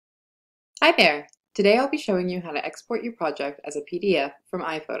Hi there! Today I'll be showing you how to export your project as a PDF from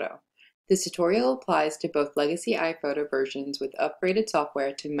iPhoto. This tutorial applies to both legacy iPhoto versions with upgraded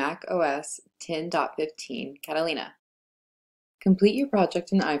software to Mac OS 10.15 Catalina. Complete your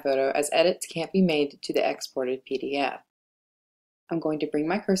project in iPhoto as edits can't be made to the exported PDF. I'm going to bring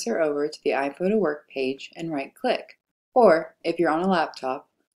my cursor over to the iPhoto work page and right-click, or if you're on a laptop,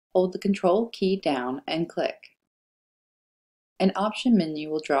 hold the Control key down and click. An option menu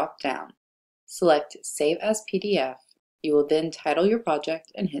will drop down. Select Save as PDF. You will then title your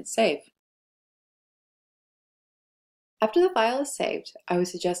project and hit Save. After the file is saved, I would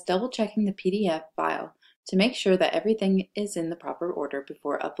suggest double-checking the PDF file to make sure that everything is in the proper order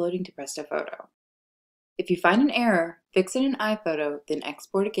before uploading to PrestoPhoto. If you find an error, fix it in iPhoto, then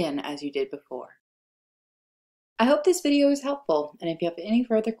export again as you did before. I hope this video is helpful, and if you have any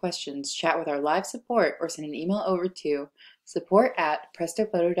further questions, chat with our live support or send an email over to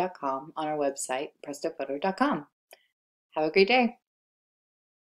support@prestophoto.com on our website, prestophoto.com. Have a great day.